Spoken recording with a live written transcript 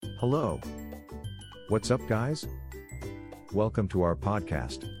Hello. What's up, guys? Welcome to our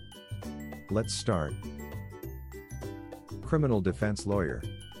podcast. Let's start. Criminal defense lawyer.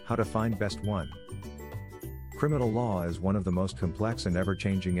 How to find best one. Criminal law is one of the most complex and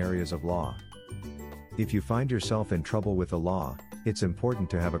ever-changing areas of law. If you find yourself in trouble with the law, it's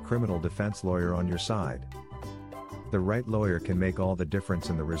important to have a criminal defense lawyer on your side. The right lawyer can make all the difference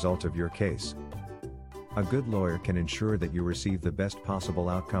in the result of your case. A good lawyer can ensure that you receive the best possible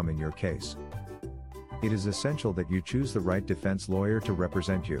outcome in your case. It is essential that you choose the right defense lawyer to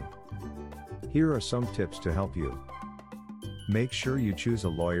represent you. Here are some tips to help you. Make sure you choose a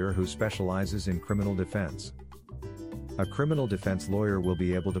lawyer who specializes in criminal defense. A criminal defense lawyer will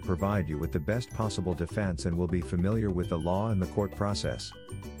be able to provide you with the best possible defense and will be familiar with the law and the court process.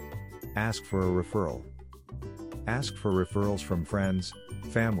 Ask for a referral. Ask for referrals from friends,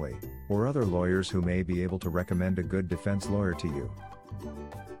 family, or other lawyers who may be able to recommend a good defense lawyer to you.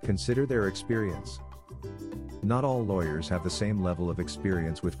 Consider their experience. Not all lawyers have the same level of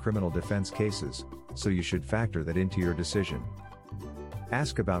experience with criminal defense cases, so you should factor that into your decision.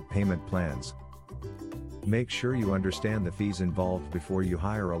 Ask about payment plans. Make sure you understand the fees involved before you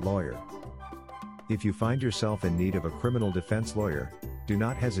hire a lawyer. If you find yourself in need of a criminal defense lawyer, do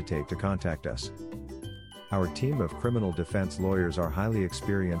not hesitate to contact us. Our team of criminal defense lawyers are highly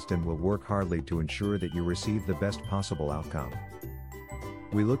experienced and will work hardly to ensure that you receive the best possible outcome.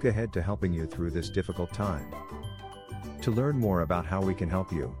 We look ahead to helping you through this difficult time. To learn more about how we can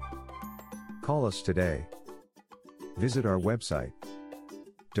help you, call us today. Visit our website,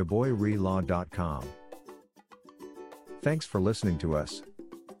 duboisrelaw.com. Thanks for listening to us.